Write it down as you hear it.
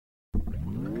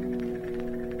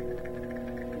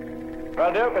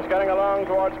Well, Duke is getting along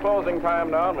towards closing time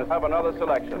now. Let's have another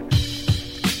selection.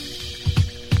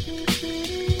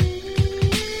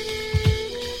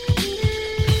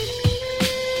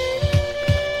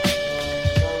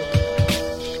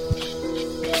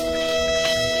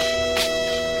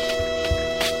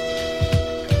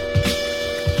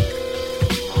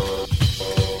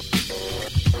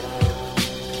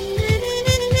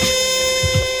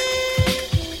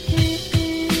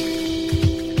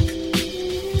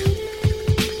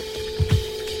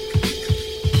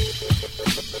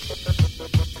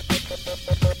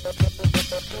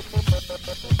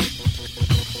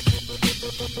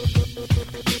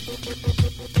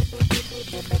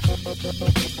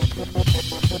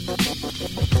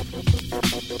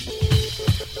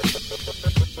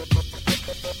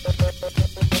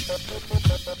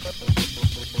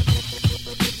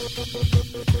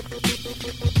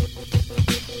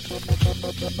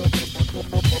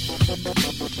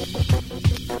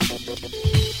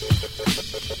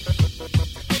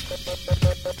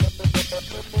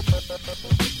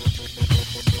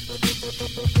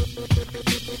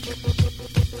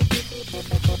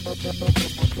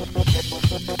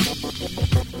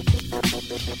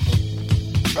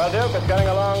 Well, Duke is getting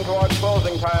along towards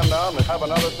closing time now. Let's have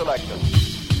another selection.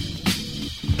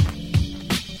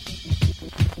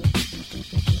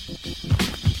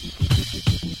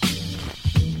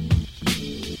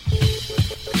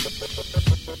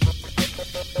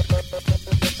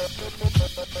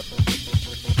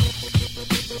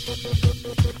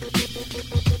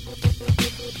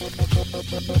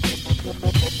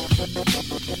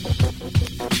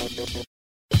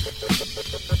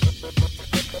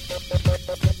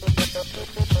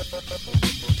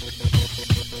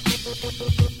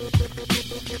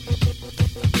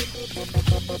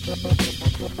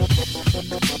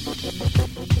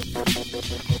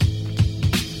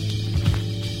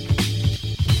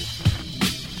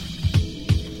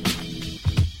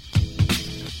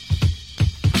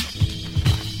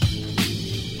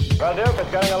 Well, Duke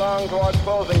is getting along towards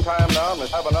closing time now.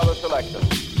 Let's have another selection.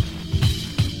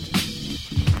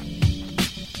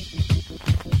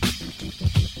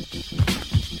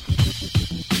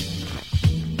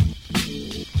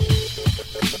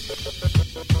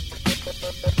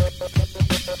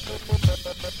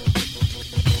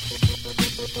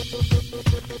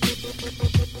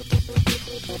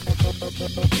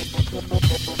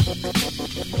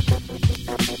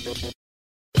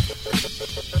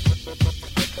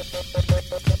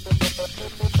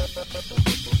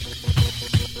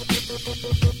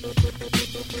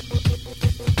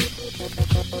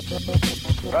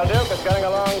 Well, Duke is getting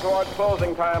along towards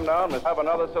closing time now. Let's have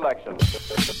another selection.